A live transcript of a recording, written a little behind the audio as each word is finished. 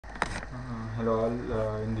Hello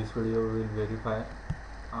all, in this video we will verify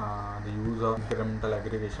the use of incremental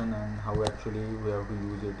aggregation and how actually we have to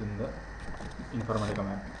use it in the Informatica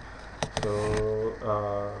mapping. So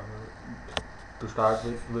to start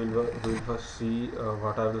with, we'll first see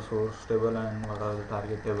what are the source table and what are the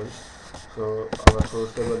target tables. So our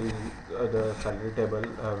source table is the salary table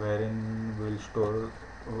wherein we'll store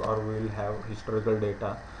or we'll have historical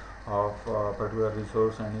data of particular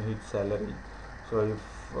resource and its salary. So if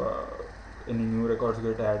any new records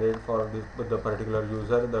get added for the particular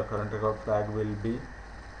user, the current record flag will be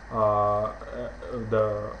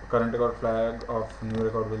the current record flag of new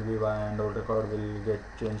record will be Y and old record will get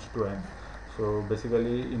changed to N. So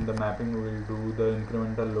basically in the mapping we will do the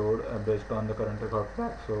incremental load based on the current record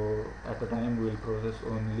flag. So at a time we will process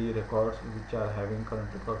only records which are having current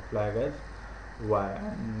record flag as Y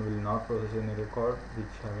and will not process any record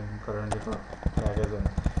which having current record flag as N.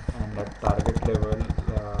 And at target level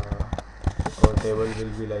our table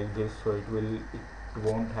will be like this, so it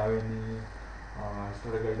won't have any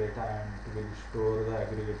historical data and it will store the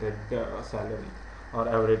aggregated salary or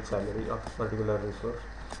average salary of particular resource.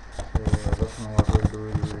 So as of now what we'll do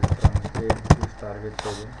is we'll truncate this target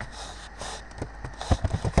table.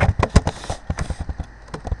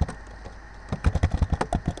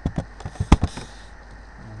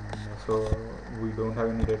 And so we don't have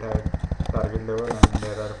any data at target level and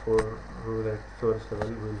there are 4 rows at source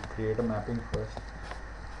level. We'll create a mapping first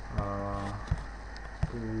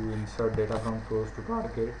to insert data from source to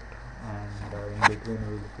target, and in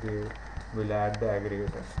between we'll add the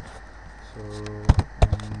aggregator. So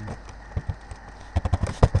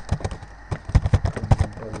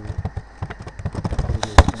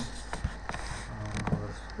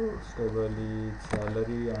our source table is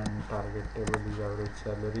salary and target table is average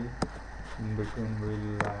salary. In between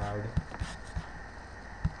we'll add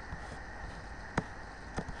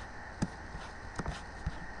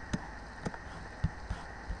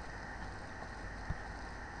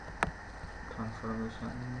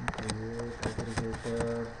transformation, create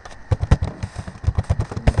aggregator,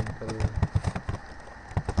 incremental.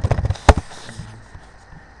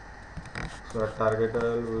 So at target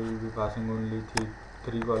level we will be passing only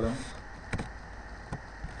three columns.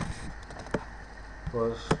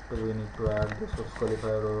 First we need to add the source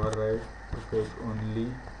qualifier override to fetch only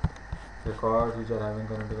records which are having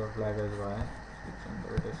current record flag as Y. It's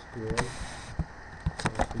under SQL.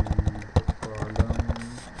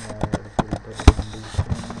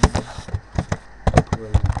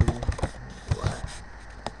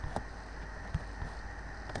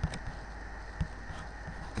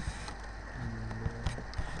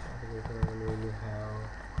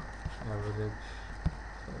 Average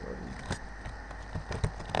salary.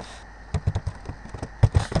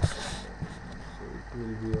 So it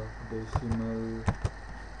will be of decimal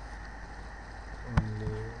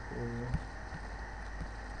only O.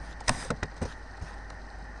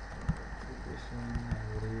 Application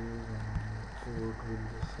average and code will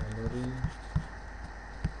be salary,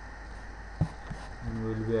 and we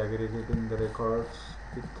will be aggregating the records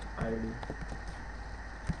with ID.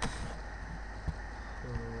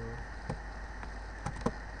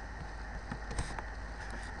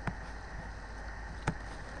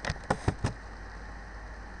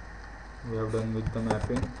 We have done with the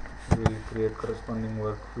mapping. We will create corresponding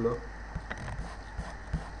workflow.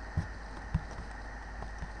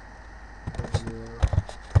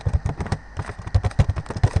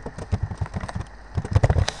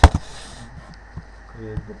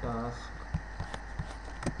 Create the task.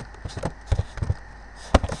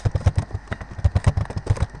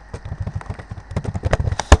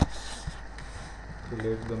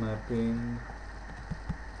 Select the mapping.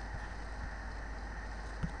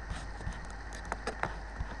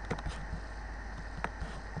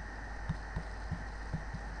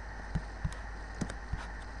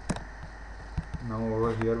 Now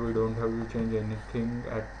over here we don't have to change anything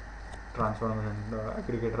at transformation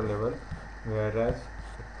aggregator level, whereas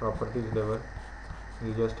at properties level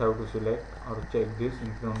you just have to select or check this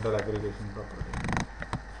incremental aggregation property.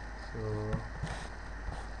 So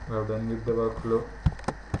we have done with the workflow.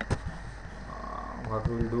 What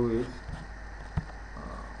we will do is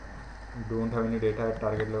we don't have any data at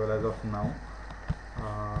target level as of now.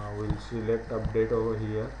 We'll select update over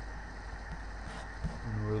here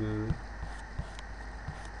and we'll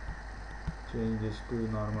change this to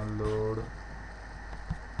normal load,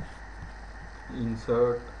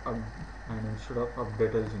 insert and instead of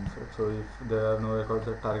update else insert. So if there are no records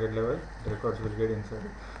at target level, the records will get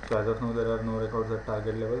inserted. So as of now there are no records at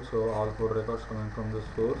target level, so all 4 records coming from the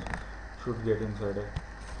source should get inserted.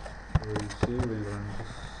 We'll see, we'll run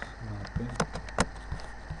this mapping.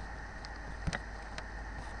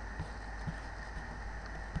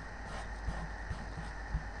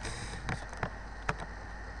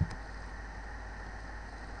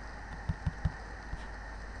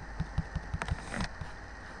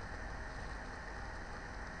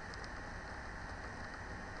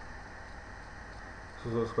 So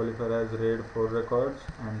source qualifier has read 4 records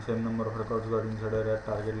and same number of records got inserted at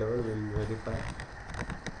target level. Will verify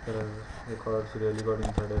the records really got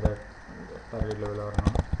inserted at target level or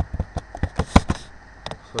not.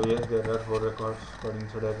 So yes, there are 4 records got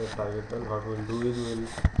inserted at target level. What we'll do is we'll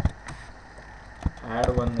add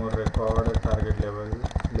one more record at target level.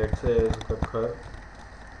 Let's say is Kakhar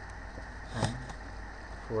and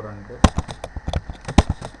 400,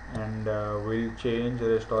 and we'll change the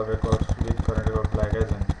rest all records with current record flag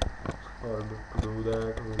as n. To do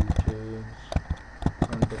that, we'll change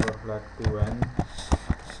current record flag to n,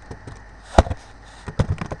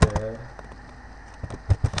 where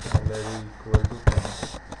salary equal to 10.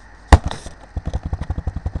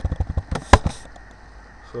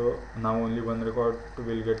 So now only one record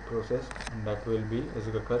will get processed, and that will be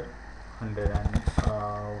Asgakar 100. And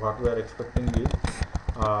what we are expecting is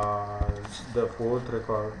the fourth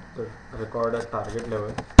record, the record at target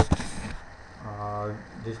level.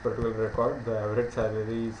 This particular record, the average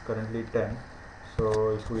salary is currently 10.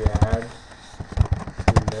 So if we add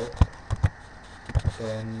select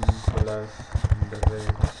 10 plus 100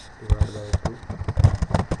 divided by 2,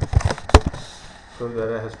 so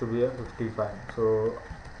there has to be a 55. So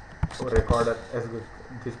record as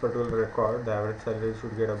this particular record, the average salary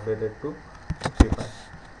should get updated to 55.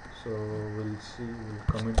 So we'll see, we'll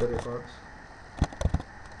commit the records.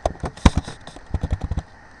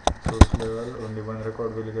 Source level, only one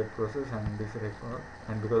record will get processed, and this record,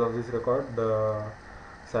 and because of this record, the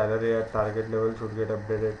salary at target level should get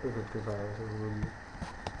updated to 55. So we'll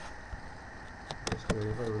just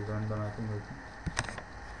verify, we'll run the mapping with me.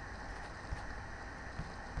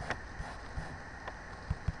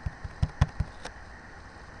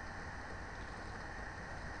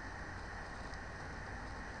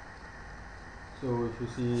 So if you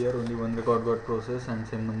see here, only one record got processed and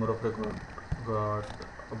same number of record got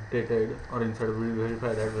updated or inserted. We will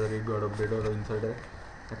verify that whether it got updated or inserted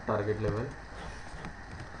at target level.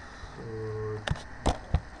 So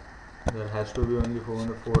there has to be only 4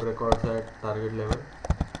 records at target level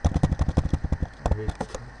with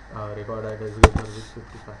record at SGKR with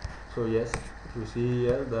 55. So yes, if you see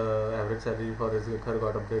here, the average salary for SGKR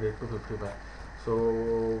got updated to 55.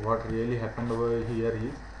 So what really happened over here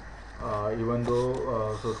is, even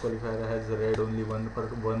though source qualifier has read only one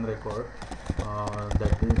record,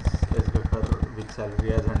 that is SGKR with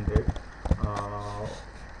salary as 100,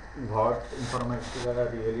 what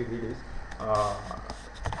Informatica really did is,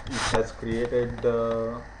 it has created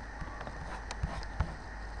the,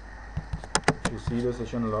 if you see the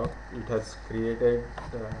session log, it has created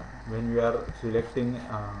when we are selecting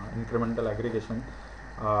incremental aggregation,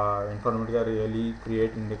 Informatica really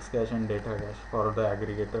create index cache and data cache for the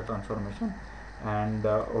aggregator transformation. And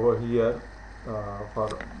over here,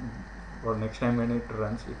 for next time when it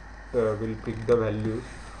runs, it will pick the values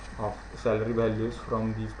of salary values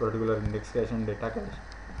from these particular index cache and data cache,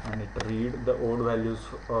 and it read the old values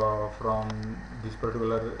from these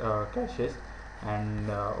particular caches,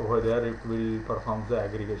 and over there it will perform the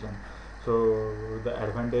aggregation. So the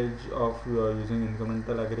advantage of using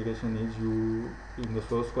incremental aggregation is, you in the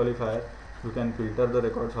source qualifier you can filter the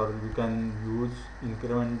records, or you can use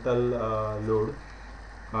incremental load.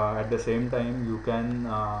 At the same time, you can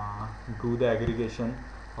do the aggregation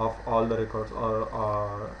of all the records, or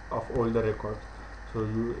of all the records. So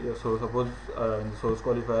suppose in the source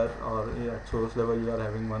qualifier or at source level you are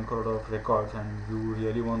having 1 crore of records, and you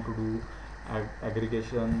really want to do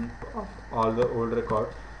aggregation of all the old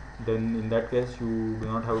records. Then in that case, you do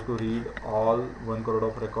not have to read all 1 crore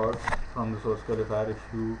of records from the source qualifier. If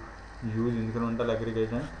you use incremental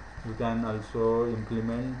aggregation, you can also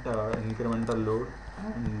implement incremental load,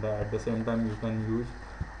 and at the same time you can use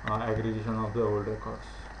aggregation of the old records.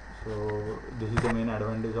 So this is the main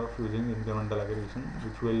advantage of using incremental aggregation,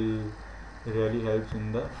 which will really helps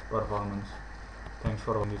in the performance. Thanks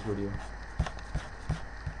for watching this video.